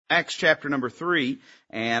Acts chapter number 3,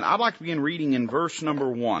 and I'd like to begin reading in verse number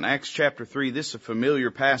 1. Acts chapter 3, this is a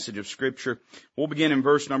familiar passage of Scripture. We'll begin in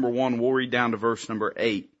verse number 1. We'll read down to verse number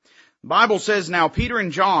 8. The Bible says, "Now Peter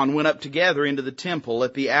and John went up together into the temple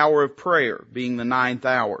at the hour of prayer, being the 9th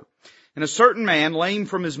hour. And a certain man, lame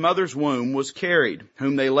from his mother's womb, was carried,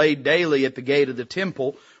 whom they laid daily at the gate of the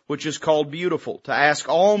temple, which is called Beautiful, to ask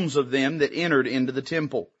alms of them that entered into the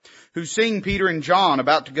temple, who seeing Peter and John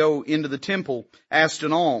about to go into the temple, asked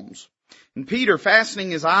an alms. And Peter,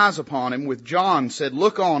 fastening his eyes upon him with John, said,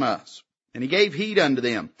 Look on us. And he gave heed unto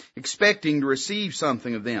them, expecting to receive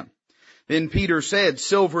something of them. Then Peter said,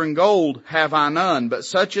 Silver and gold have I none, but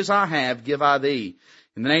such as I have give I thee.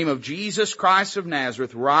 In the name of Jesus Christ of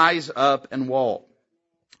Nazareth, rise up and walk.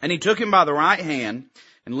 And he took him by the right hand,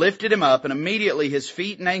 and lifted him up, and immediately his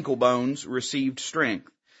feet and ankle bones received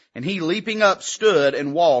strength. And he, leaping up, stood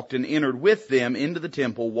and walked and entered with them into the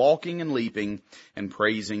temple, walking and leaping and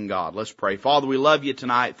praising God." Let's pray. Father, we love you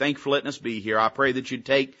tonight. Thank you for letting us be here. I pray that you'd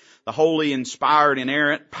take the holy, inspired,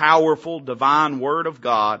 inerrant, powerful, divine Word of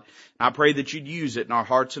God. And I pray that you'd use it in our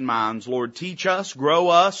hearts and minds. Lord, teach us, grow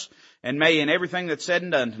us, and may in everything that's said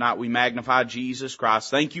and done tonight we magnify Jesus Christ.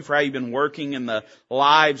 Thank you for how you've been working in the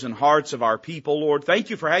lives and hearts of our people, Lord. Thank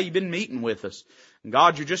you for how you've been meeting with us. And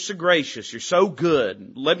God, you're just so gracious. You're so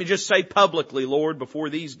good. Let me just say publicly, Lord, before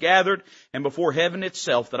these gathered and before heaven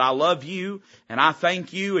itself, that I love you and I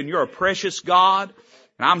thank you, and you're a precious God.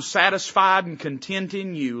 And I'm satisfied and content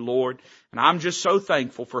in you, Lord. And I'm just so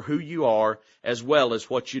thankful for who you are as well as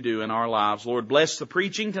what you do in our lives. Lord, bless the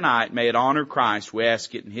preaching tonight. May it honor Christ. We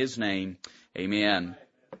ask it in His name. Amen.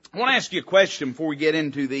 I want to ask you a question before we get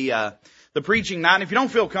into the preaching night. And if you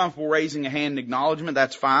don't feel comfortable raising a hand in acknowledgement,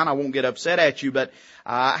 that's fine. I won't get upset at you. But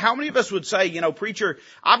how many of us would say, preacher,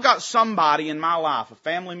 I've got somebody in my life, a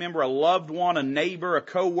family member, a loved one, a neighbor, a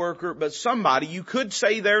coworker, but somebody, you could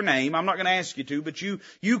say their name. I'm not going to ask you to, but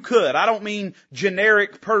you could. I don't mean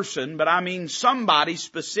generic person, but I mean somebody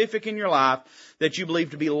specific in your life that you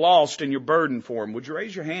believe to be lost and you're burdened for them. Would you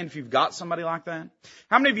raise your hand if you've got somebody like that?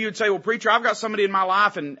 How many of you would say, well, preacher, I've got somebody in my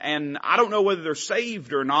life and I don't know whether they're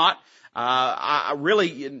saved or not.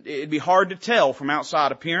 It'd be hard to tell from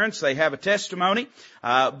outside appearance. They have a testimony,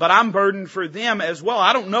 but I'm burdened for them as well.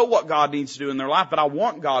 I don't know what God needs to do in their life, but I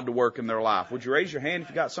want God to work in their life. Would you raise your hand if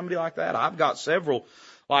you got somebody like that? I've got several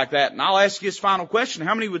like that. And I'll ask you this final question.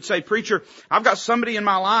 How many would say, preacher, I've got somebody in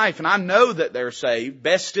my life and I know that they're saved,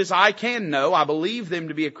 best as I can know. I believe them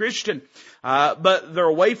to be a Christian. But they're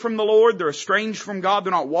away from the Lord. They're estranged from God.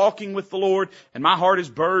 They're not walking with the Lord. And my heart is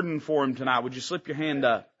burdened for them tonight. Would you slip your hand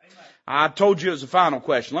up? I told you it was a final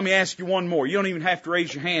question. Let me ask you one more. You don't even have to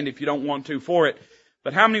raise your hand if you don't want to for it.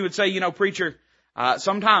 But how many would say, preacher,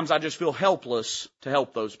 sometimes I just feel helpless to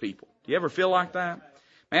help those people. Do you ever feel like that?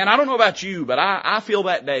 Man, I don't know about you, but I feel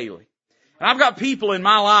that daily. And I've got people in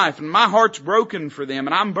my life and my heart's broken for them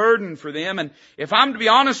and I'm burdened for them. And if I'm to be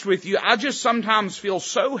honest with you, I just sometimes feel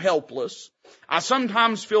so helpless. I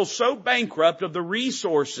sometimes feel so bankrupt of the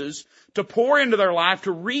resources to pour into their life,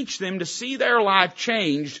 to reach them, to see their life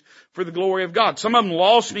changed for the glory of God. Some of them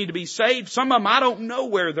lost, need to be saved. Some of them, I don't know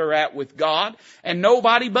where they're at with God. And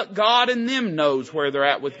nobody but God and them knows where they're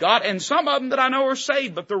at with God. And some of them that I know are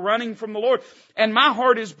saved, but they're running from the Lord. And my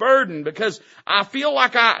heart is burdened because I feel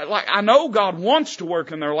like I know God wants to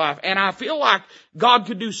work in their life. And I feel like God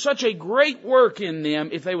could do such a great work in them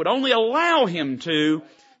if they would only allow Him to.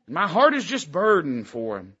 My heart is just burdened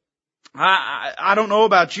for Him. I don't know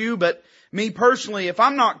about you, but me personally, if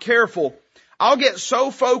I'm not careful, I'll get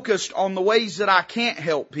so focused on the ways that I can't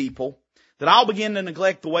help people that I'll begin to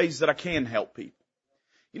neglect the ways that I can help people.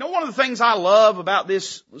 One of the things I love about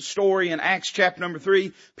this story in Acts chapter number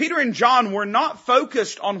 3, Peter and John were not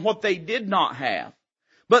focused on what they did not have.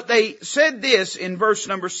 But they said this in verse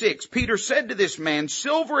number 6. Peter said to this man,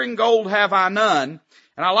 Silver and gold have I none.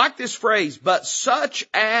 And I like this phrase, but such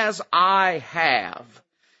as I have,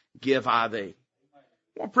 give I thee.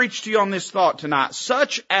 I want to preach to you on this thought tonight.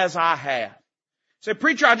 Such as I have. Say,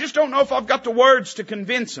 preacher, I just don't know if I've got the words to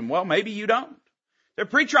convince them. Well, maybe you don't. Say,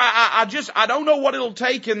 preacher, I don't know what it'll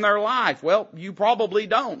take in their life. Well, you probably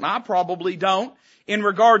don't. I probably don't in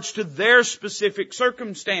regards to their specific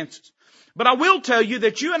circumstances. But I will tell you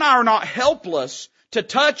that you and I are not helpless to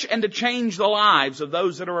touch and to change the lives of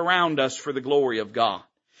those that are around us for the glory of God.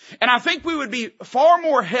 And I think we would be far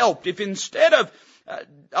more helped if instead of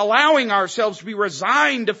allowing ourselves to be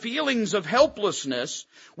resigned to feelings of helplessness,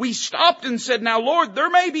 we stopped and said, now Lord, there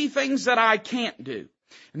may be things that I can't do.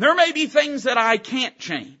 And there may be things that I can't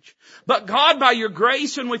change. But God, by your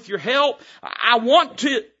grace and with your help, I want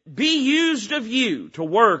to be used of you to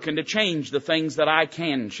work and to change the things that I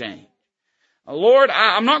can change. Lord,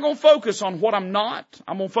 I'm not going to focus on what I'm not.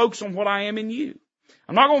 I'm going to focus on what I am in you.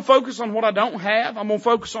 I'm not going to focus on what I don't have. I'm going to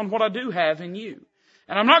focus on what I do have in you.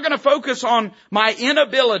 And I'm not going to focus on my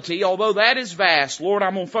inability, although that is vast. Lord,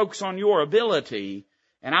 I'm going to focus on your ability,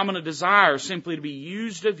 and I'm going to desire simply to be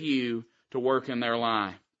used of you to work in their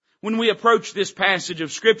life. When we approach this passage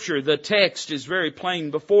of Scripture, the text is very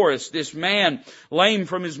plain before us. This man, lame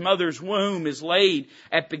from his mother's womb, is laid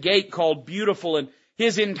at the gate called Beautiful, and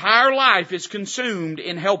his entire life is consumed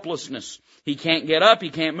in helplessness. He can't get up, he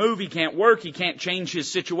can't move, he can't work, he can't change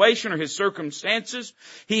his situation or his circumstances.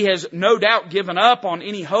 He has no doubt given up on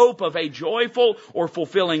any hope of a joyful or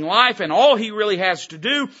fulfilling life, and all he really has to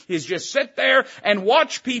do is just sit there and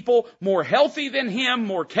watch people more healthy than him,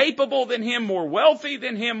 more capable than him, more wealthy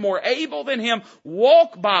than him, more able than him,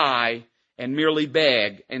 walk by and merely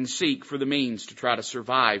beg and seek for the means to try to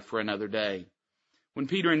survive for another day. When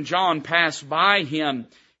Peter and John pass by him,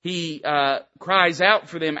 he cries out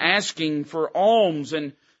for them, asking for alms.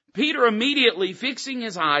 And Peter immediately, fixing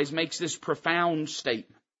his eyes, makes this profound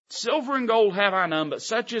statement. Silver and gold have I none, but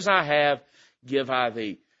such as I have, give I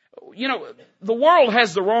thee. You know, the world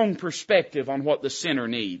has the wrong perspective on what the sinner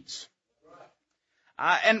needs.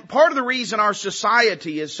 And part of the reason our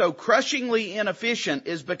society is so crushingly inefficient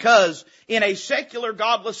is because in a secular,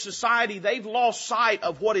 godless society, they've lost sight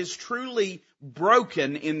of what is truly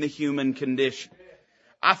broken in the human condition.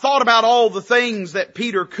 I thought about all the things that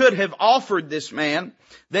Peter could have offered this man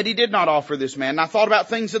that he did not offer this man. And I thought about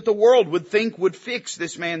things that the world would think would fix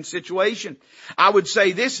this man's situation. I would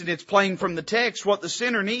say this, and it's plain from the text, what the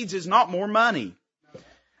sinner needs is not more money.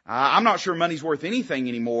 I'm not sure money's worth anything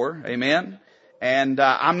anymore. Amen. And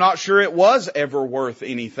I'm not sure it was ever worth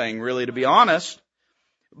anything, really, to be honest.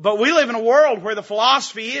 But we live in a world where the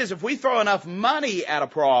philosophy is if we throw enough money at a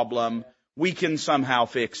problem, we can somehow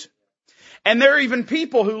fix it. And there are even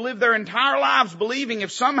people who live their entire lives believing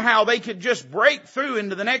if somehow they could just break through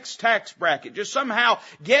into the next tax bracket, just somehow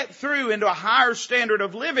get through into a higher standard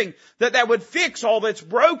of living, that would fix all that's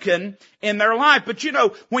broken in their life. But you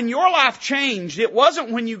know, when your life changed, it wasn't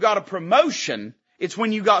when you got a promotion, it's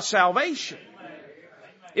when you got salvation.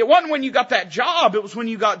 It wasn't when you got that job, it was when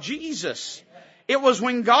you got Jesus. It was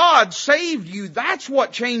when God saved you. That's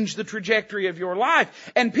what changed the trajectory of your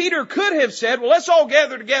life. And Peter could have said, well, let's all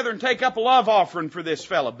gather together and take up a love offering for this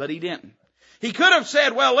fellow. But he didn't. He could have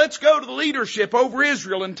said, well, let's go to the leadership over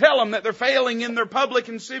Israel and tell them that they're failing in their public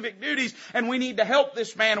and civic duties and we need to help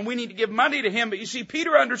this man and we need to give money to him. But you see,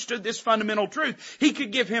 Peter understood this fundamental truth. He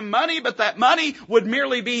could give him money, but that money would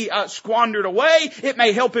merely be squandered away. It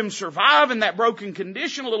may help him survive in that broken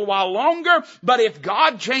condition a little while longer. But if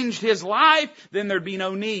God changed his life, then there'd be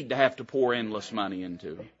no need to have to pour endless money into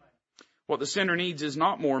him. What the sinner needs is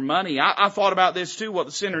not more money. I thought about this too. What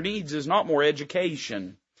the sinner needs is not more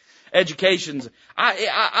education.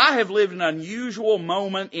 I have lived an unusual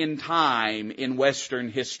moment in time in Western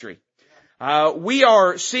history. We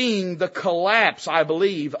are seeing the collapse, I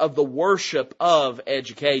believe, of the worship of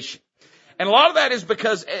education. And a lot of that is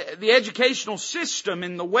because the educational system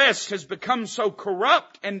in the West has become so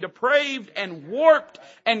corrupt and depraved and warped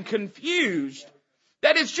and confused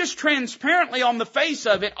that it's just transparently on the face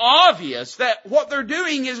of it obvious that what they're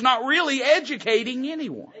doing is not really educating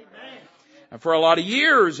anyone. And for a lot of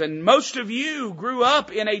years, and most of you grew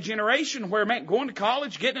up in a generation where, man, going to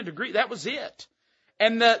college, getting a degree, that was it.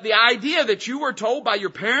 And the idea that you were told by your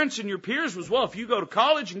parents and your peers was, well, if you go to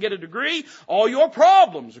college and get a degree, all your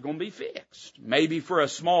problems are going to be fixed. Maybe for a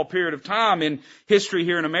small period of time in history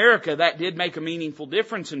here in America, that did make a meaningful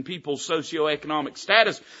difference in people's socioeconomic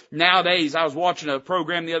status. Nowadays, I was watching a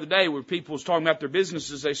program the other day where people was talking about their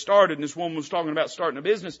businesses they started, and this woman was talking about starting a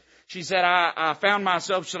business. She said, I found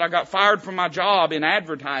myself, she said, I got fired from my job in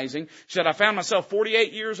advertising. She said, I found myself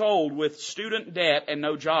 48 years old with student debt and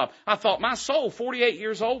no job. I thought, my soul, 48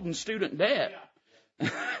 years old in student debt.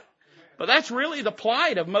 But that's really the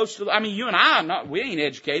plight of most of you and I, we ain't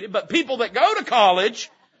educated, but people that go to college,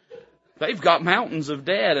 they've got mountains of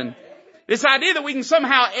debt. And this idea that we can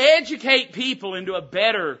somehow educate people into a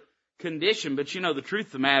better condition. But you know, the truth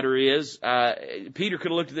of the matter is, Peter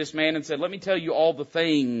could have looked at this man and said, let me tell you all the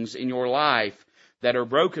things in your life that are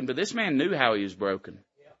broken. But this man knew how he was broken.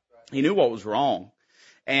 He knew what was wrong.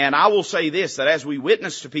 And I will say this, that as we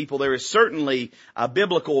witness to people, there is certainly a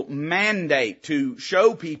biblical mandate to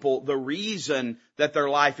show people the reason that their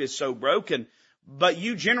life is so broken. But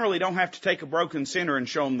you generally don't have to take a broken sinner and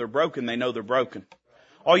show them they're broken. They know they're broken.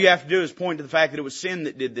 All you have to do is point to the fact that it was sin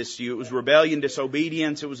that did this to you. It was rebellion,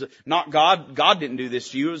 disobedience. It was not God. God didn't do this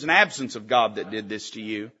to you. It was an absence of God that did this to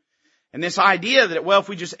you. And this idea that, well, if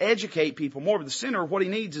we just educate people more, but the sinner, what he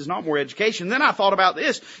needs is not more education. Then I thought about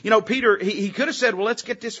this. Peter, he could have said, well, let's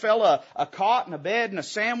get this fella a cot and a bed and a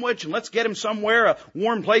sandwich, and let's get him somewhere, a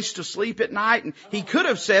warm place to sleep at night. And he could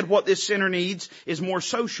have said what this sinner needs is more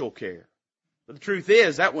social care. But the truth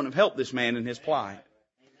is, that wouldn't have helped this man in his plight.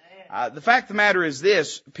 The fact of the matter is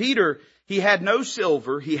this: Peter, he had no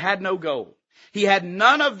silver, he had no gold. He had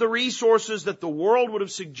none of the resources that the world would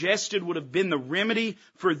have suggested would have been the remedy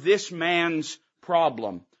for this man's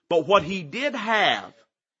problem. But what he did have,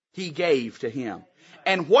 he gave to him.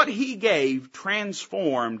 And what he gave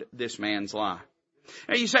transformed this man's life.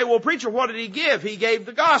 Now you say, well, preacher, what did he give? He gave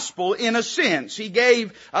the gospel in a sense. He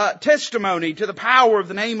gave testimony to the power of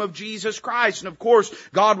the name of Jesus Christ. And of course,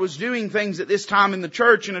 God was doing things at this time in the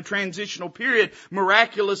church in a transitional period,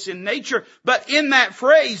 miraculous in nature. But in that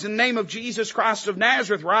phrase, in the name of Jesus Christ of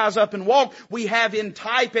Nazareth, rise up and walk, we have in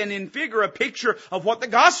type and in figure a picture of what the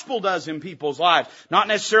gospel does in people's lives. Not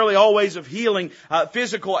necessarily always of healing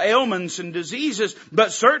physical ailments and diseases,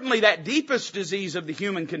 but certainly that deepest disease of the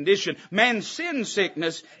human condition, man's sin sickness,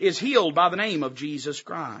 is healed by the name of Jesus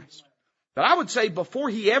Christ. But I would say before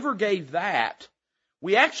he ever gave that,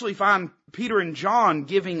 we actually find Peter and John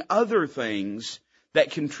giving other things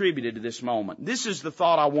that contributed to this moment. This is the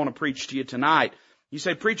thought I want to preach to you tonight. You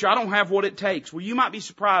say, preacher, I don't have what it takes. Well, you might be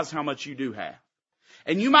surprised how much you do have.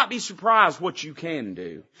 And you might be surprised what you can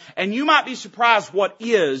do. And you might be surprised what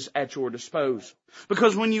is at your disposal.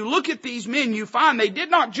 Because when you look at these men, you find they did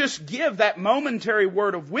not just give that momentary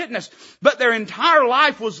word of witness, but their entire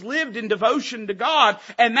life was lived in devotion to God.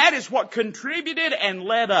 And that is what contributed and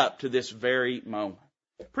led up to this very moment.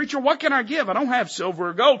 Preacher, what can I give? I don't have silver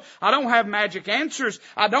or gold. I don't have magic answers.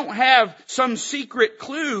 I don't have some secret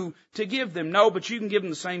clue to give them. No, but you can give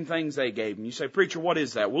them the same things they gave them. You say, preacher, what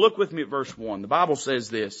is that? Well, look with me at verse 1. The Bible says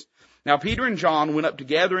this: Now Peter and John went up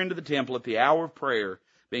together into the temple at the hour of prayer,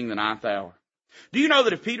 being the 9th hour. Do you know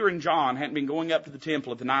that if Peter and John hadn't been going up to the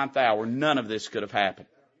temple at the 9th hour, none of this could have happened?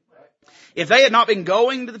 If they had not been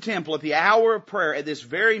going to the temple at the hour of prayer at this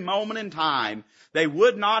very moment in time, they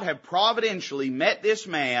would not have providentially met this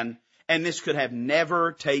man, and this could have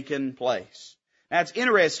never taken place. Now, it's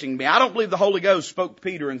interesting to me. I don't believe the Holy Ghost spoke to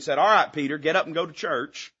Peter and said, all right, Peter, get up and go to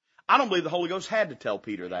church. I don't believe the Holy Ghost had to tell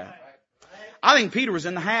Peter that. I think Peter was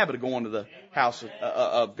in the habit of going to the house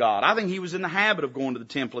of God. I think he was in the habit of going to the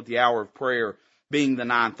temple at the hour of prayer, being the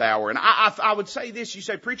 9th hour. And I would say this: you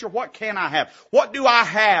say, preacher, what can I have? What do I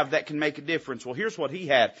have that can make a difference? Well, here's what he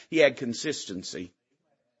had. He had consistency.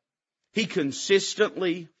 He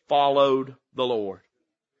consistently followed the Lord.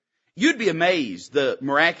 You'd be amazed the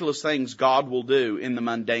miraculous things God will do in the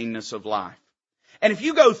mundaneness of life. And if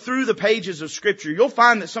you go through the pages of Scripture, you'll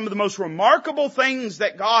find that some of the most remarkable things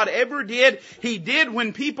that God ever did, He did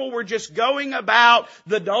when people were just going about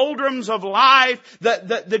the doldrums of life,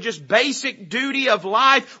 the just basic duty of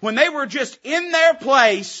life, when they were just in their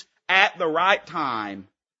place at the right time,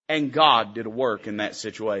 and God did a work in that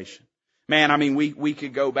situation. Man, I mean, we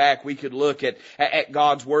could go back, we could look at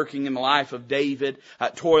God's working in the life of David,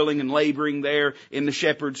 toiling and laboring there in the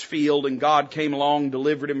shepherd's field, and God came along,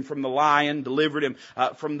 delivered him from the lion, delivered him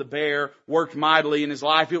from the bear, worked mightily in his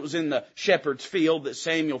life. It was in the shepherd's field that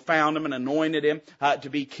Samuel found him and anointed him to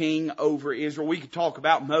be king over Israel. We could talk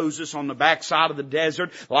about Moses on the backside of the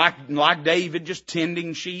desert, like David, just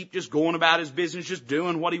tending sheep, just going about his business, just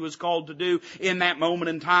doing what he was called to do in that moment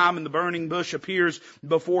in time, and the burning bush appears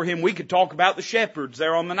before him. We could talk about the shepherds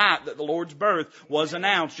there on the night that the Lord's birth was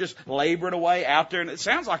announced, just laboring away out there. And it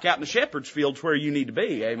sounds like out in the shepherd's fields where you need to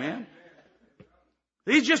be. Amen.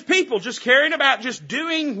 These just people just carrying about, just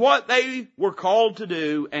doing what they were called to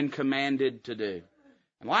do and commanded to do.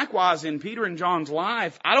 And likewise in Peter and John's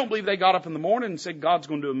life, I don't believe they got up in the morning and said, God's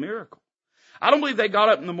going to do a miracle. I don't believe they got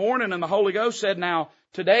up in the morning and the Holy Ghost said, now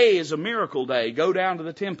today is a miracle day. Go down to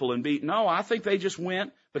the temple and be. No, I think they just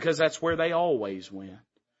went because that's where they always went.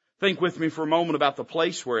 Think with me for a moment about the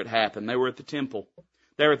place where it happened. They were at the temple.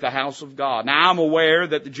 They're at the house of God. Now, I'm aware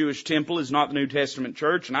that the Jewish temple is not the New Testament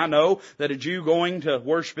church, and I know that a Jew going to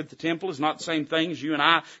worship at the temple is not the same thing as you and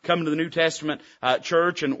I coming to the New Testament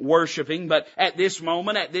church and worshiping. But at this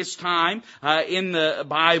moment, at this time, in the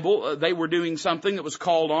Bible, they were doing something that was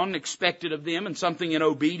called on and expected of them, and something in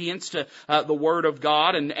obedience to the Word of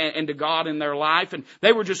God and to God in their life. And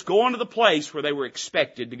they were just going to the place where they were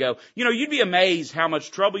expected to go. You know, you'd be amazed how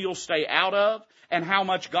much trouble you'll stay out of, and how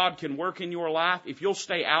much God can work in your life if you'll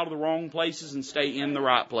stay out of the wrong places and stay in the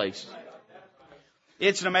right places.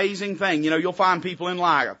 It's an amazing thing. You know, you'll find people in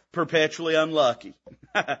life perpetually unlucky.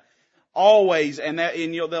 Always. And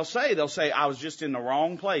they'll say, I was just in the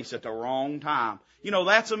wrong place at the wrong time.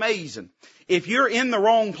 That's amazing. If you're in the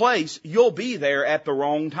wrong place, you'll be there at the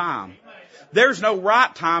wrong time. There's no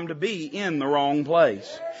right time to be in the wrong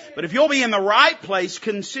place. But if you'll be in the right place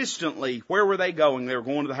consistently, where were they going? They were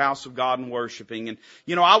going to the house of God and worshiping. And,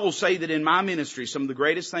 I will say that in my ministry, some of the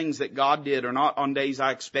greatest things that God did are not on days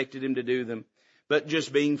I expected Him to do them, but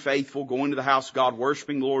just being faithful, going to the house of God,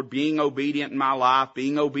 worshiping the Lord, being obedient in my life,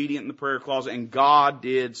 being obedient in the prayer closet, and God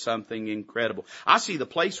did something incredible. I see the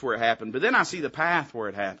place where it happened, but then I see the path where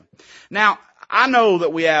it happened. Now, I know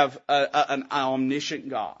that we have an omniscient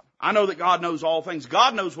God. I know that God knows all things.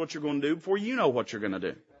 God knows what you're going to do before you know what you're going to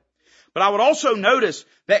do. But I would also notice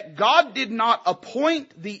that God did not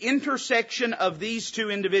appoint the intersection of these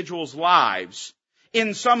two individuals' lives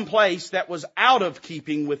in some place that was out of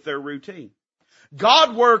keeping with their routine.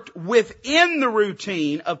 God worked within the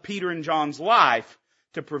routine of Peter and John's life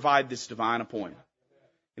to provide this divine appointment.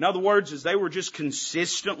 In other words, as they were just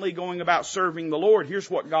consistently going about serving the Lord, here's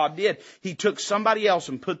what God did. He took somebody else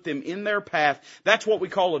and put them in their path. That's what we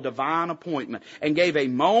call a divine appointment, and gave a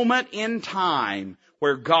moment in time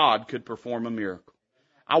where God could perform a miracle.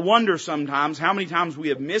 I wonder sometimes how many times we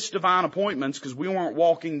have missed divine appointments because we weren't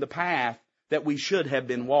walking the path that we should have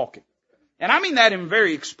been walking. And I mean that in a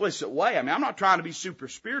very explicit way. I'm not trying to be super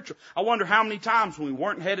spiritual. I wonder how many times when we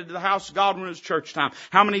weren't headed to the house of God when it was church time.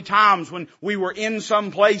 How many times when we were in some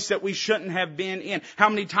place that we shouldn't have been in. How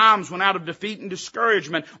many times when out of defeat and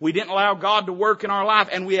discouragement we didn't allow God to work in our life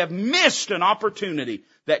and we have missed an opportunity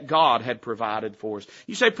that God had provided for us.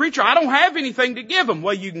 You say, preacher, I don't have anything to give them.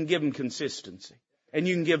 Well, you can give them consistency. And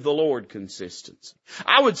you can give the Lord consistency.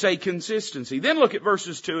 I would say consistency. Then look at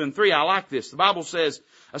verses 2 and 3. I like this. The Bible says,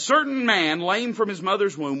 a certain man, lame from his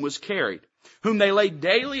mother's womb, was carried, whom they laid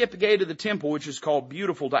daily at the gate of the temple, which is called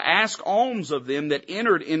Beautiful, to ask alms of them that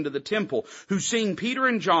entered into the temple, who seeing Peter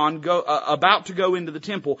and John about to go into the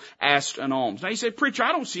temple, asked an alms. Now you say, preacher,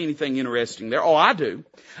 I don't see anything interesting there. Oh, I do.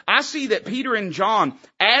 I see that Peter and John,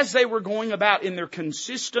 as they were going about in their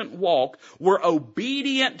consistent walk, were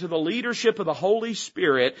obedient to the leadership of the Holy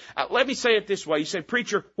Spirit. Let me say it this way. You say,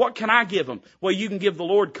 preacher, what can I give them? Well, you can give the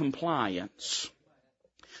Lord compliance.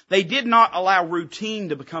 They did not allow routine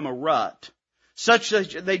to become a rut, such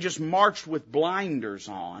that they just marched with blinders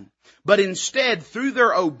on. But instead, through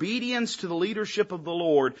their obedience to the leadership of the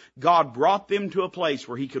Lord, God brought them to a place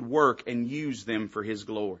where He could work and use them for His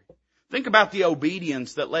glory. Think about the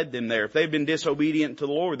obedience that led them there. If they'd been disobedient to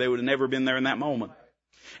the Lord, they would have never been there in that moment.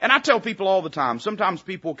 And I tell people all the time, sometimes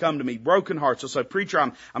people come to me, broken hearts. They'll say, preacher,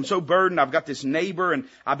 I'm so burdened. I've got this neighbor and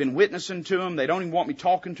I've been witnessing to him. They don't even want me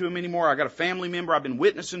talking to him anymore. I got a family member. I've been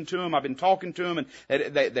witnessing to him. I've been talking to him, and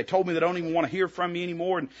they told me they don't even want to hear from me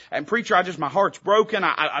anymore. And preacher, my heart's broken.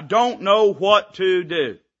 I don't know what to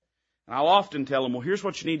do. And I'll often tell them, well, here's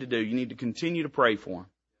what you need to do. You need to continue to pray for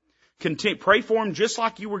him. Pray for him just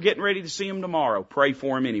like you were getting ready to see him tomorrow. Pray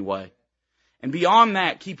for him anyway. And beyond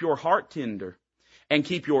that, keep your heart tender. And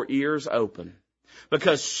keep your ears open.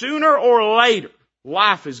 Because sooner or later,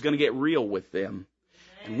 life is going to get real with them.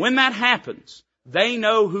 And when that happens, they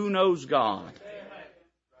know who knows God.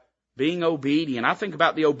 Being obedient. I think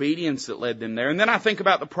about the obedience that led them there. And then I think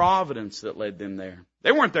about the providence that led them there.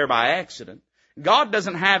 They weren't there by accident. God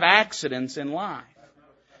doesn't have accidents in life.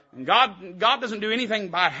 And God doesn't do anything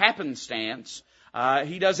by happenstance.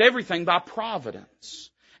 He does everything by providence.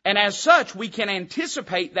 And as such, we can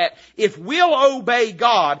anticipate that if we'll obey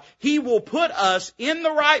God, He will put us in the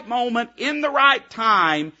right moment, in the right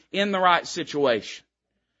time, in the right situation.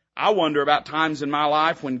 I wonder about times in my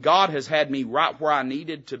life when God has had me right where I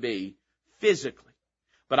needed to be physically,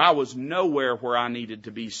 but I was nowhere where I needed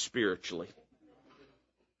to be spiritually.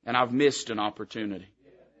 And I've missed an opportunity.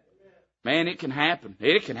 Man, it can happen.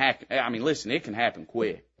 It can happen. Listen, it can happen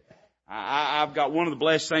quick. I've got one of the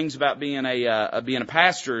blessed things about being a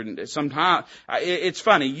pastor, and sometimes it's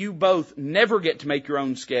funny. You both never get to make your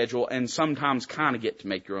own schedule, and sometimes kind of get to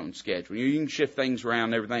make your own schedule. You can shift things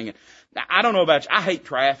around and everything. I don't know about you. I hate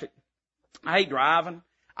traffic. I hate driving.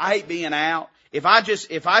 I hate being out. If I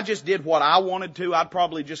just did what I wanted to, I'd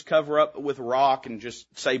probably just cover up with a rock and just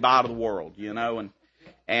say bye to the world,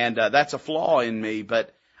 and that's a flaw in me,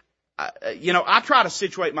 but. I try to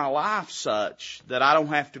situate my life such that I don't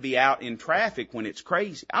have to be out in traffic when it's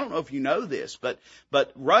crazy. I don't know if you know this, but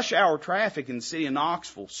rush hour traffic in the city of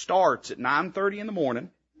Knoxville starts at 9:30 in the morning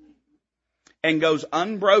and goes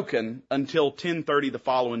unbroken until 10:30 the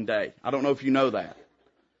following day. I don't know if you know that.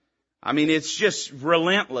 It's just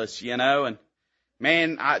relentless, and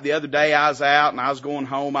man, the other day I was out and I was going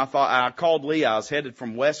home. I called Lee. I was headed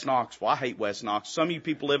from West Knoxville. I hate West Knoxville. Some of you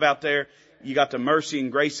people live out there. You got the mercy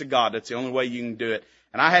and grace of God. That's the only way you can do it.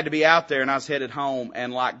 And I had to be out there, and I was headed home,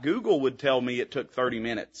 and like Google would tell me it took 30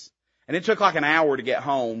 minutes. And it took like an hour to get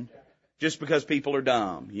home just because people are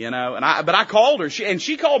dumb, you know. But I called her,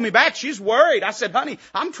 she called me back. She's worried. I said, honey,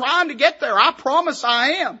 I'm trying to get there. I promise I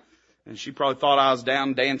am. And she probably thought I was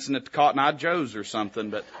down dancing at the Cotton Eye Joe's or something,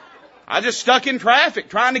 but I just stuck in traffic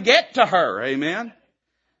trying to get to her. Amen.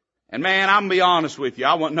 And man, I'm gonna be honest with you.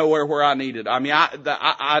 I wasn't nowhere where I needed. I mean,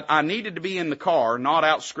 I needed to be in the car, not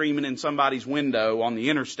out screaming in somebody's window on the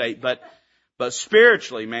interstate, but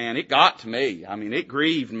spiritually, man, it got to me. I mean, it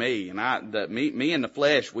grieved me. And me and the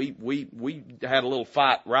flesh, we had a little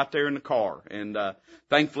fight right there in the car. And,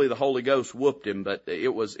 thankfully the Holy Ghost whooped him, but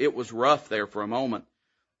it was rough there for a moment.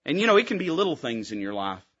 And you know, it can be little things in your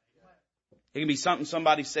life. It can be something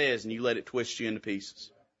somebody says and you let it twist you into pieces.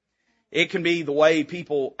 It can be the way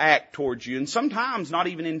people act towards you, and sometimes not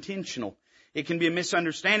even intentional. It can be a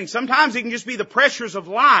misunderstanding. Sometimes it can just be the pressures of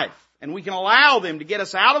life, and we can allow them to get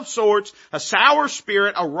us out of sorts, a sour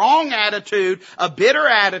spirit, a wrong attitude, a bitter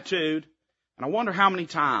attitude. And I wonder how many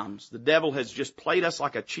times the devil has just played us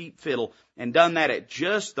like a cheap fiddle and done that at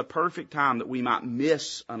just the perfect time that we might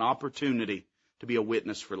miss an opportunity to be a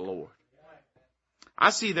witness for the Lord. I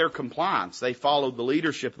see their compliance. They followed the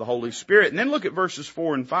leadership of the Holy Spirit. And then look at verses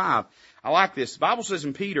 4 and 5. I like this. The Bible says,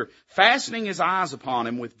 and Peter, fastening his eyes upon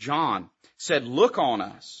him with John, said, look on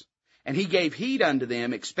us. And he gave heed unto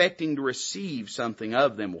them, expecting to receive something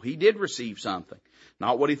of them. Well, he did receive something.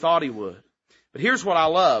 Not what he thought he would. But here's what I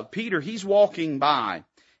love. Peter, he's walking by.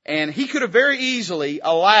 And he could have very easily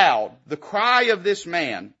allowed the cry of this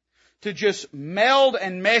man to just meld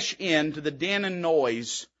and mesh into the din and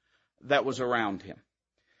noise that was around him.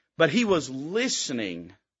 But he was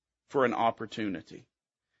listening for an opportunity.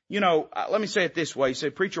 You know, let me say it this way. You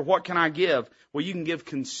say, preacher, what can I give? Well, you can give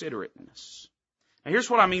considerateness. Now, here's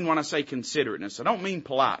what I mean when I say considerateness. I don't mean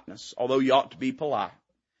politeness, although you ought to be polite.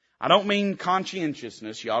 I don't mean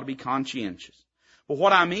conscientiousness. You ought to be conscientious. But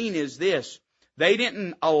what I mean is this. They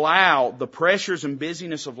didn't allow the pressures and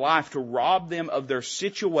busyness of life to rob them of their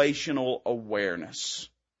situational awareness.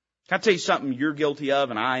 Can I tell you something you're guilty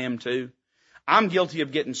of, and I am too? I'm guilty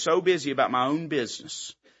of getting so busy about my own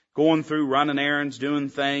business, going through running errands, doing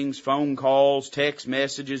things, phone calls, text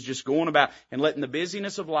messages, just going about and letting the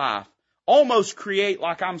busyness of life almost create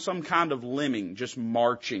like I'm some kind of lemming just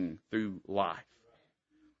marching through life.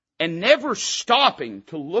 And never stopping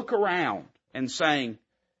to look around and saying,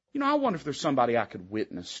 you know, I wonder if there's somebody I could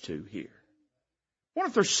witness to here. I wonder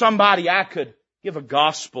if there's somebody I could give a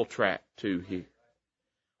gospel tract to here.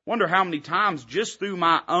 Wonder how many times just through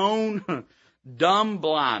my own dumb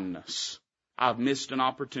blindness I've missed an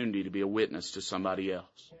opportunity to be a witness to somebody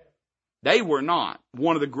else. They were not.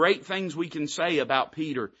 One of the great things we can say about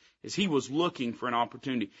Peter is he was looking for an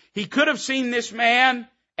opportunity. He could have seen this man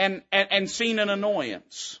and seen an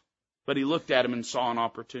annoyance, but he looked at him and saw an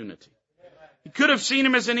opportunity. He could have seen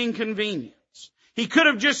him as an inconvenience. He could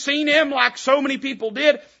have just seen him, like so many people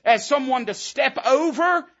did, as someone to step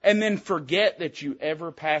over and then forget that you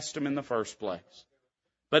ever passed him in the first place.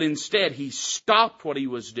 But instead, he stopped what he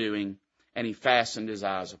was doing and he fastened his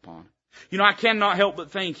eyes upon him. You know, I cannot help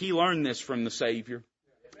but think he learned this from the Savior.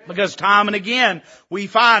 Because time and again, we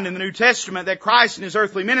find in the New Testament that Christ in his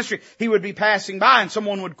earthly ministry, he would be passing by and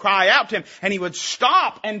someone would cry out to him and he would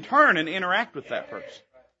stop and turn and interact with that person.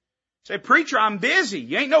 Say, preacher, I'm busy.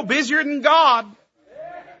 You ain't no busier than God.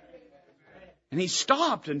 And he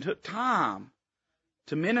stopped and took time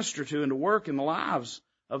to minister to and to work in the lives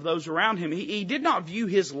of those around him. He did not view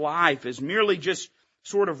his life as merely just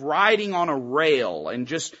sort of riding on a rail and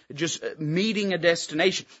just meeting a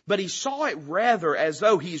destination. But he saw it rather as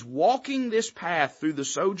though he's walking this path through the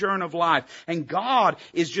sojourn of life, and God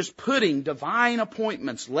is just putting divine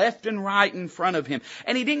appointments left and right in front of him.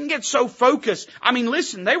 And he didn't get so focused. I mean,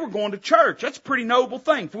 listen, they were going to church. That's a pretty noble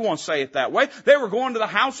thing, if we want to say it that way. They were going to the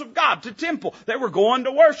house of God, to temple. They were going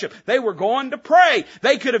to worship. They were going to pray.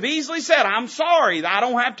 They could have easily said, I'm sorry, I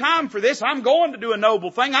don't have time for this. I'm going to do a noble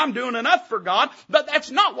thing. I'm doing enough for God. But that's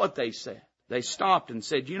not what they said. They stopped and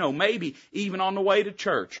said, you know, maybe even on the way to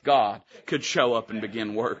church, God could show up and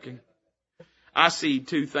begin working. I see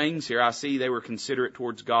two things here. I see they were considerate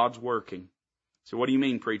towards God's working. So what do you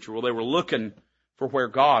mean, preacher? Well, they were looking for where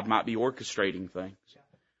God might be orchestrating things.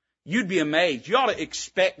 You'd be amazed. You ought to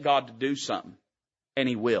expect God to do something, and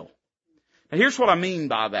He will. Now, here's what I mean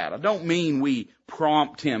by that. I don't mean we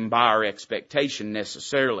prompt Him by our expectation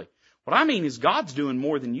necessarily. What I mean is God's doing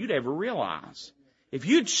more than you'd ever realize. If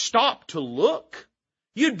you'd stop to look,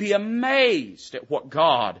 you'd be amazed at what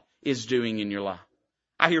God is doing in your life.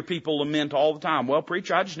 I hear people lament all the time, well,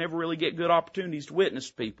 preacher, I just never really get good opportunities to witness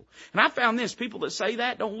to people. And I found this, people that say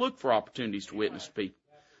that don't look for opportunities to witness to people.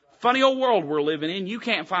 Funny old world we're living in, you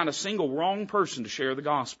can't find a single wrong person to share the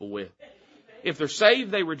gospel with. If they're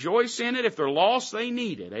saved, they rejoice in it. If they're lost, they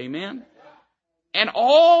need it. Amen? And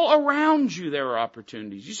all around you there are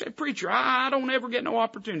opportunities. You say, preacher, I don't ever get no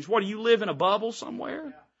opportunities. What, do you live in a bubble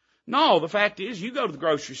somewhere? No, the fact is, you go to the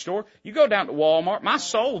grocery store, you go down to Walmart. My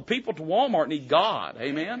soul, people to Walmart need God.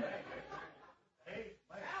 Amen?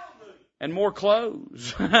 And more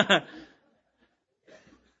clothes.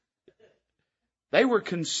 They were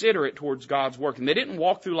considerate towards God's work, and they didn't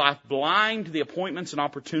walk through life blind to the appointments and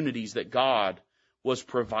opportunities that God was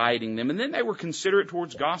providing them. And then they were considerate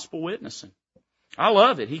towards gospel witnessing. I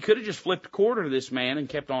love it. He could have just flipped a quarter to this man and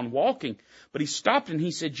kept on walking, but he stopped and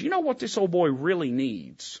he said, you know what this old boy really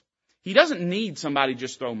needs? He doesn't need somebody to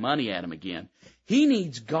just throw money at him again. He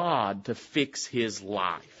needs God to fix his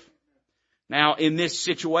life. Now, in this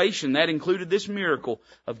situation, that included this miracle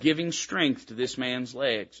of giving strength to this man's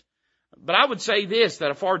legs. But I would say this,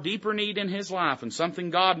 that a far deeper need in his life, and something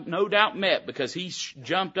God no doubt met because he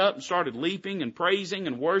jumped up and started leaping and praising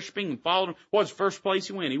and worshiping and followed him. What was the first place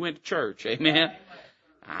he went? He went to church. Amen.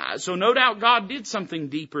 So no doubt God did something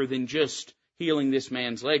deeper than just healing this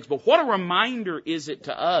man's legs. But what a reminder is it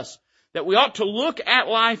to us that we ought to look at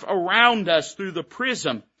life around us through the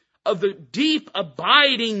prism of the deep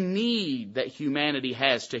abiding need that humanity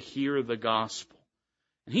has to hear the gospel.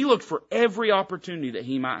 And he looked for every opportunity that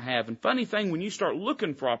he might have. And funny thing, when you start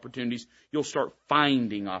looking for opportunities, you'll start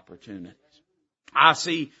finding opportunities. I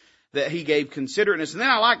see that he gave considerateness. And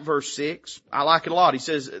then I like verse 6. I like it a lot. He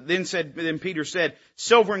says, Then Peter said,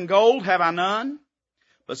 silver and gold have I none,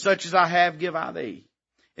 but such as I have give I thee.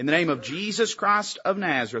 In the name of Jesus Christ of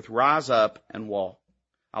Nazareth, rise up and walk.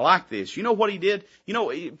 I like this. You know what he did? You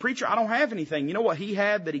know, preacher, I don't have anything. You know what he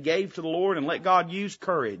had that he gave to the Lord and let God use?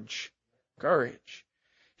 Courage. Courage.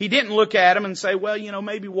 He didn't look at him and say, well, you know,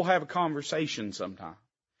 maybe we'll have a conversation sometime.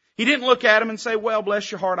 He didn't look at him and say, well, bless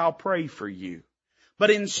your heart, I'll pray for you. But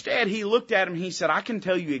instead, he looked at him and he said, I can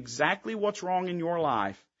tell you exactly what's wrong in your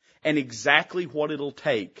life and exactly what it'll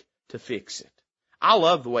take to fix it. I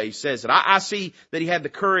love the way he says it. I see that he had the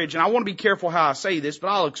courage, and I want to be careful how I say this, but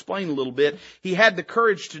I'll explain a little bit. He had the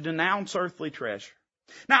courage to denounce earthly treasure.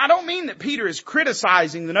 Now, I don't mean that Peter is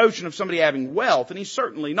criticizing the notion of somebody having wealth, and he's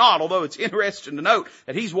certainly not, although it's interesting to note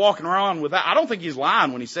that he's walking around without, I don't think he's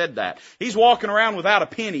lying when he said that. He's walking around without a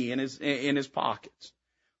penny in his pockets.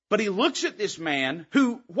 But he looks at this man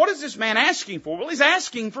who, what is this man asking for? Well, he's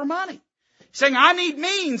asking for money. He's saying, I need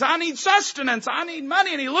means, I need sustenance, I need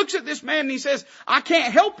money. And he looks at this man and he says, I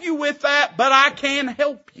can't help you with that, but I can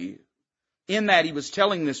help you. In that, he was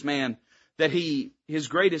telling this man that his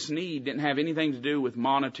greatest need didn't have anything to do with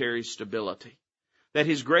monetary stability. That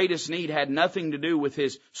his greatest need had nothing to do with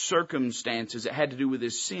his circumstances. It had to do with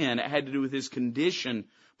his sin. It had to do with his condition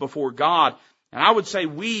before God. And I would say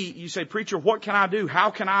you say, preacher, what can I do? How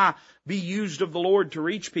can I be used of the Lord to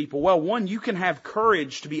reach people? Well, one, you can have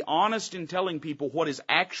courage to be honest in telling people what is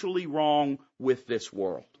actually wrong with this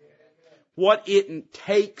world. What it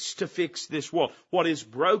takes to fix this world. What is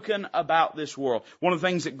broken about this world. One of the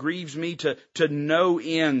things that grieves me to no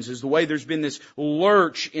ends is the way there's been this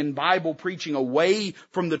lurch in Bible preaching away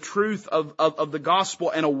from the truth of the gospel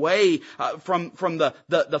and away from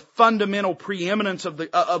the fundamental preeminence of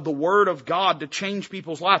the Word of God to change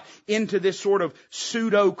people's life into this sort of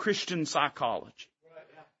pseudo-Christian psychology.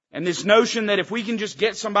 And this notion that if we can just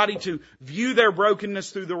get somebody to view their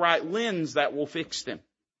brokenness through the right lens, that will fix them.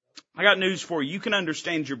 I got news for you. You can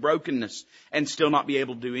understand your brokenness and still not be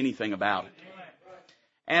able to do anything about it.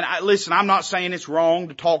 And listen, I'm not saying it's wrong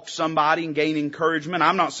to talk to somebody and gain encouragement.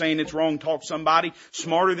 I'm not saying it's wrong to talk to somebody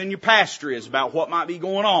smarter than your pastor is about what might be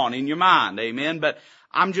going on in your mind. Amen. But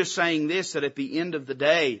I'm just saying this, that at the end of the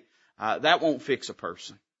day, that won't fix a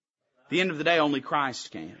person. At the end of the day, only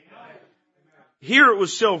Christ can. Here it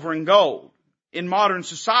was silver and gold. In modern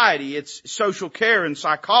society, it's social care and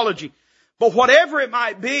psychology. But whatever it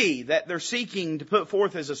might be that they're seeking to put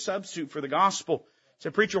forth as a substitute for the gospel, say,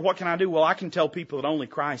 preacher, what can I do? Well, I can tell people that only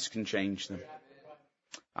Christ can change them.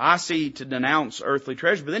 I see to denounce earthly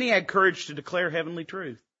treasure, but then he had courage to declare heavenly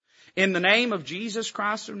truth. In the name of Jesus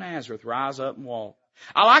Christ of Nazareth, rise up and walk.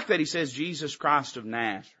 I like that he says Jesus Christ of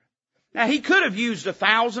Nazareth. Now, he could have used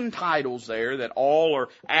 1,000 titles there that all are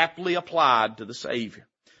aptly applied to the Savior.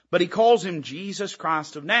 But he calls him Jesus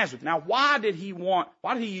Christ of Nazareth. Now, why did he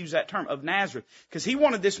use that term of Nazareth? Because he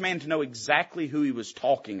wanted this man to know exactly who he was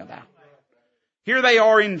talking about. Here they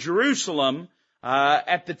are in Jerusalem,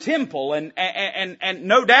 at the temple, and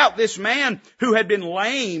no doubt this man who had been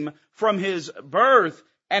lame from his birth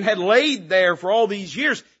and had laid there for all these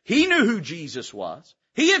years, he knew who Jesus was.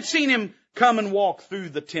 He had seen him come and walk through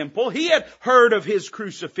the temple. He had heard of his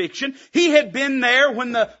crucifixion. He had been there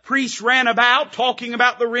when the priests ran about talking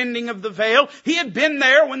about the rending of the veil. He had been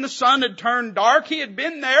there when the sun had turned dark. He had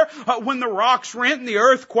been there when the rocks rent and the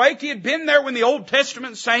earth quaked. He had been there when the Old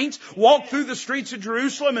Testament saints walked through the streets of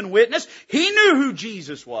Jerusalem and witnessed. He knew who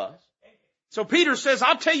Jesus was. So Peter says,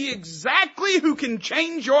 I'll tell you exactly who can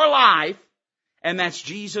change your life, and that's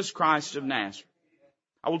Jesus Christ of Nazareth.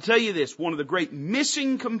 I will tell you this, one of the great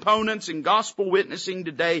missing components in gospel witnessing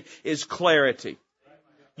today is clarity.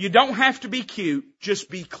 You don't have to be cute, just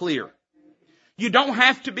be clear. You don't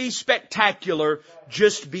have to be spectacular,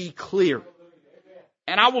 just be clear.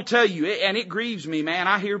 And I will tell you, and it grieves me, man,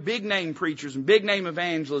 I hear big name preachers and big name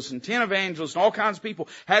evangelists and 10 evangelists and all kinds of people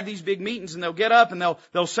have these big meetings, and they'll get up and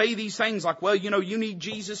they'll say these things like, well, you need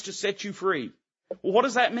Jesus to set you free. Well, what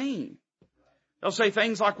does that mean? They'll say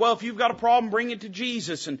things like, well, if you've got a problem, bring it to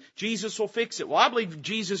Jesus and Jesus will fix it. Well, I believe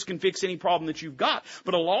Jesus can fix any problem that you've got.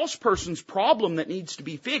 But a lost person's problem that needs to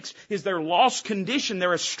be fixed is their lost condition,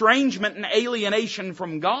 their estrangement and alienation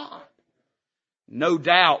from God. No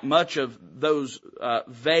doubt much of those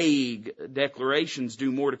vague declarations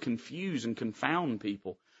do more to confuse and confound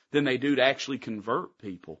people than they do to actually convert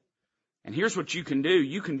people. And here's what you can do.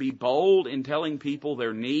 You can be bold in telling people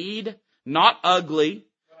their need, not ugly,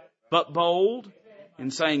 but bold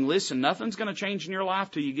in saying, listen, nothing's going to change in your life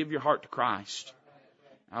till you give your heart to Christ.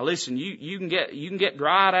 Now listen, you can get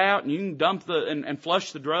dried out and you can dump and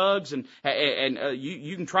flush the drugs and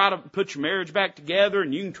you can try to put your marriage back together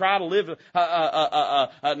and you can try to live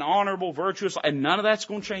an honorable, virtuous life, and none of that's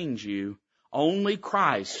going to change you. Only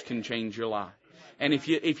Christ can change your life. And if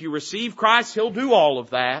you receive Christ, He'll do all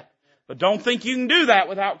of that. But don't think you can do that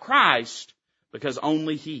without Christ, because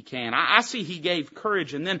only He can. I see He gave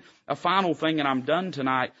courage. And then a final thing, and I'm done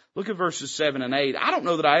tonight. Look at verses 7 and 8. I don't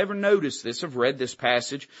know that I ever noticed this. I've read this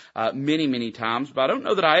passage many, many times, but I don't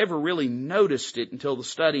know that I ever really noticed it until the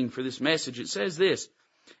studying for this message. It says this,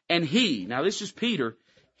 and He, now this is Peter,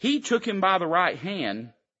 He took him by the right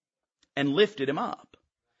hand and lifted him up.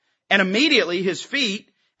 And immediately his feet,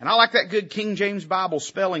 and I like that good King James Bible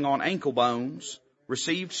spelling on ankle bones,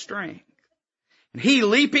 received strength. And he,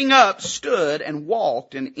 leaping up, stood and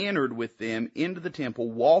walked and entered with them into the temple,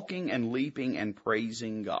 walking and leaping and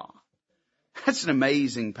praising God. That's an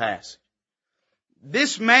amazing passage.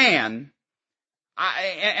 This man,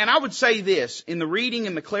 I would say this, in the reading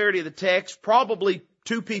and the clarity of the text, probably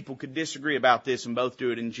two people could disagree about this and both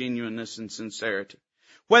do it in genuineness and sincerity.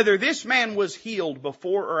 Whether this man was healed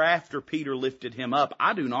before or after Peter lifted him up,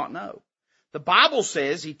 I do not know. The Bible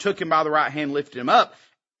says he took him by the right hand and lifted him up.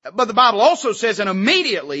 But the Bible also says, and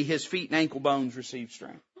immediately his feet and ankle bones received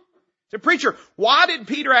strength. So, preacher, why did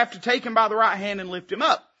Peter have to take him by the right hand and lift him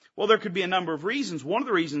up? Well, there could be a number of reasons. One of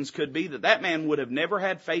the reasons could be that man would have never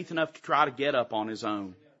had faith enough to try to get up on his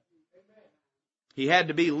own. He had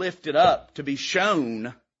to be lifted up to be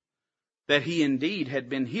shown that he indeed had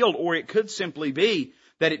been healed. Or it could simply be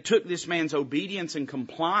that it took this man's obedience and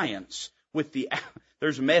compliance with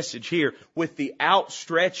there's a message here, with the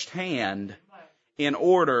outstretched hand in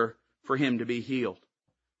order for him to be healed.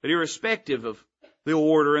 But irrespective of the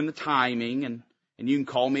order and the timing, and you can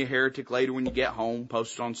call me a heretic later when you get home,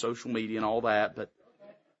 post it on social media and all that, but,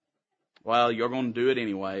 well, you're going to do it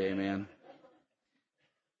anyway, amen.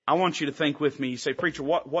 I want you to think with me. You say, preacher,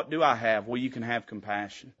 what do I have? Well, you can have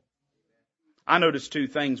compassion. I noticed two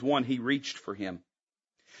things. One, he reached for him.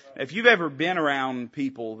 If you've ever been around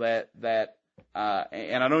people that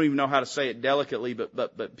and I don't even know how to say it delicately,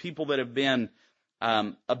 but people that have been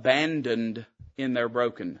abandoned in their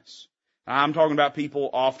brokenness. I'm talking about people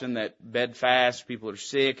often that bed fast, people that are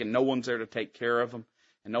sick, and no one's there to take care of them,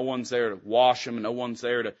 and no one's there to wash them, and no one's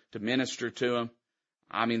there to minister to them.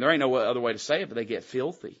 I mean, there ain't no other way to say it, but they get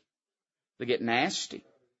filthy. They get nasty.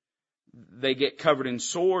 They get covered in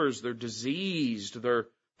sores. They're diseased. They're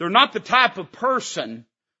not the type of person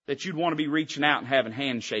that you'd want to be reaching out and having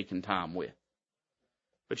handshaking time with.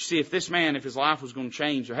 But you see, if this man, if his life was going to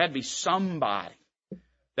change, there had to be somebody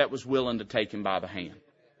that was willing to take him by the hand.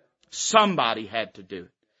 Somebody had to do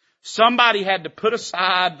it. Somebody had to put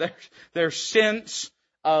aside their sense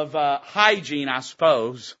of hygiene, I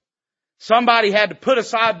suppose. Somebody had to put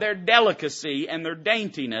aside their delicacy and their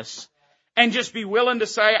daintiness and just be willing to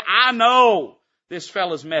say, I know this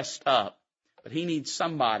fella's messed up, but he needs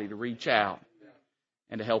somebody to reach out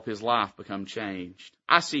and to help his life become changed.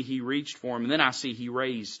 I see he reached for him, and then I see he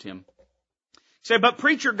raised him. You say, but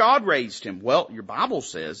preacher, God raised him. Well, your Bible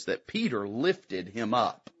says that Peter lifted him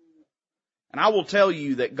up. And I will tell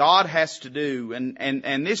you that God has to do,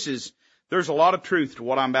 and this is there's a lot of truth to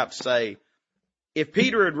what I'm about to say. If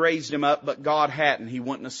Peter had raised him up, but God hadn't, he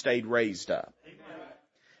wouldn't have stayed raised up.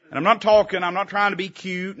 And I'm not trying to be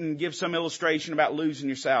cute and give some illustration about losing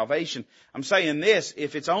your salvation. I'm saying this,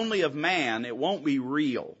 if it's only of man, it won't be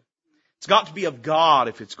real. It's got to be of God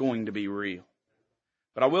if it's going to be real.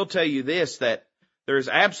 But I will tell you this, that there is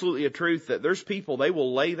absolutely a truth that there's people, they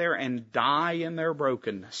will lay there and die in their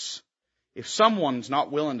brokenness. If someone's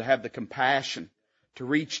not willing to have the compassion to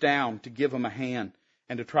reach down, to give them a hand,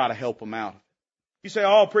 and to try to help them out. You say,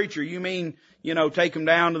 oh, preacher, you mean, take them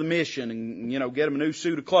down to the mission and, get them a new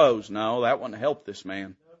suit of clothes. No, that wouldn't help this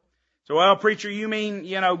man. So, well, preacher, you mean,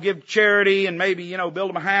 give charity and maybe, build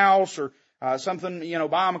them a house or something,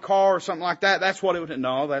 buy them a car or something like that. That's what it would,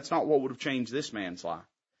 no, that's not what would have changed this man's life.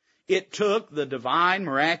 It took the divine,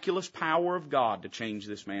 miraculous power of God to change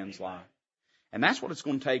this man's life. And that's what it's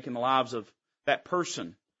going to take in the lives of that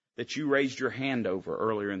person that you raised your hand over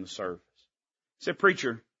earlier in the service. You said,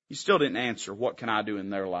 preacher, you still didn't answer. What can I do in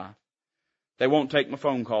their life? They won't take my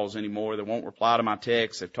phone calls anymore. They won't reply to my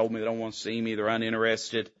texts. They've told me they don't want to see me. They're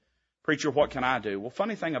uninterested. Preacher, what can I do? Well,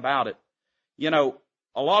 funny thing about it,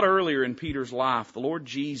 a lot earlier in Peter's life, the Lord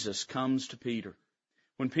Jesus comes to Peter.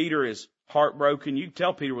 When Peter is heartbroken, you can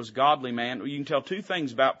tell Peter was a godly man. You can tell two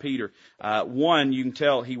things about Peter. One, you can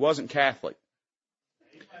tell he wasn't Catholic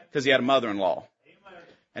because he had a mother-in-law.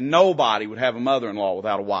 And nobody would have a mother-in-law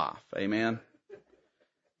without a wife. Amen.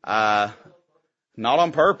 Not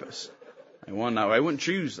on purpose. They wouldn't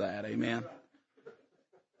choose that. Amen.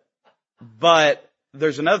 But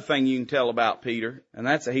there's another thing you can tell about Peter, and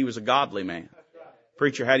that's that he was a godly man.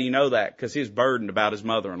 Preacher, how do you know that? Because he's burdened about his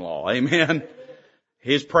mother-in-law. Amen.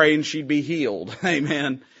 His praying she'd be healed.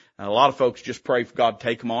 Amen. And a lot of folks just pray for God to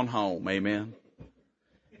take them on home. Amen.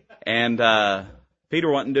 And Peter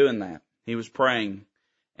wasn't doing that. He was praying,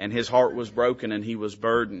 and his heart was broken, and he was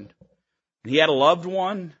burdened. He had a loved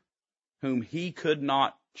one whom he could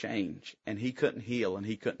not change, and he couldn't heal, and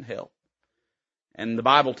he couldn't help. And the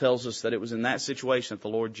Bible tells us that it was in that situation that the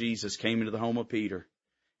Lord Jesus came into the home of Peter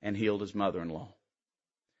and healed his mother-in-law.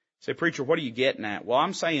 Say, preacher, what are you getting at? Well,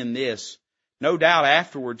 I'm saying this. No doubt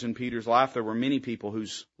afterwards in Peter's life, there were many people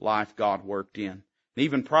whose life God worked in. And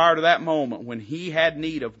even prior to that moment, when he had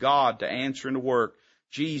need of God to answer and to work,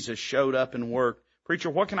 Jesus showed up and worked.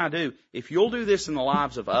 Preacher, what can I do? If you'll do this in the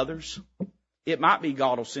lives of others, it might be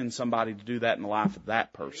God will send somebody to do that in the life of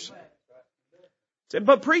that person. Say,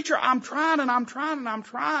 but preacher, I'm trying,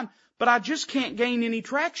 but I just can't gain any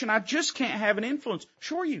traction. I just can't have an influence.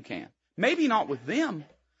 Sure you can. Maybe not with them.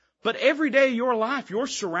 But every day of your life, you're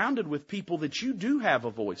surrounded with people that you do have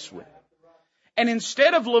a voice with. And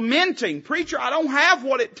instead of lamenting, preacher, I don't have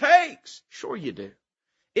what it takes. Sure you do.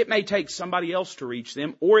 It may take somebody else to reach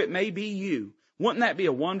them, or it may be you. Wouldn't that be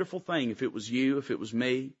a wonderful thing if it was you, if it was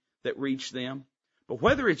me that reached them? But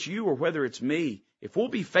whether it's you or whether it's me, if we'll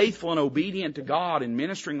be faithful and obedient to God in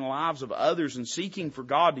ministering the lives of others and seeking for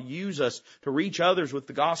God to use us to reach others with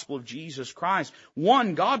the gospel of Jesus Christ,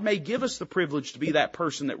 one, God may give us the privilege to be that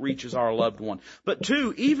person that reaches our loved one. But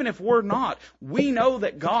two, even if we're not, we know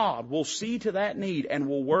that God will see to that need and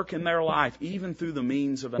will work in their life even through the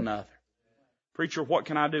means of another. Preacher, what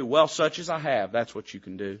can I do? Well, such as I have, that's what you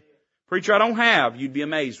can do. Preacher, I don't have. You'd be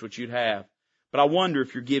amazed what you'd have. But I wonder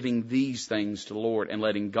if you're giving these things to the Lord and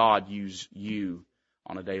letting God use you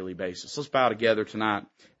on a daily basis. Let's bow together tonight.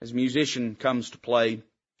 As a musician comes to play,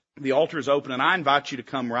 the altar is open, and I invite you to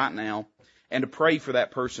come right now and to pray for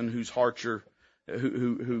that person whose heart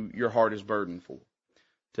who your heart is burdened for.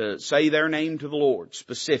 To say their name to the Lord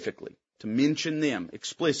specifically, to mention them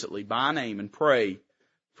explicitly by name and pray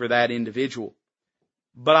for that individual.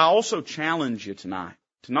 But I also challenge you tonight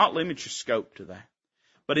to not limit your scope to that,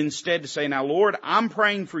 but instead to say, now, Lord, I'm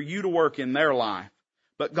praying for you to work in their life.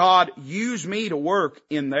 But God, use me to work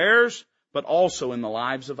in theirs, but also in the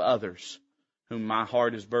lives of others whom my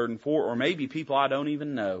heart is burdened for, or maybe people I don't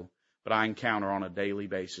even know, but I encounter on a daily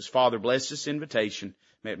basis. Father, bless this invitation.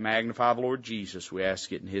 May it magnify the Lord Jesus. We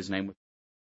ask it in His name.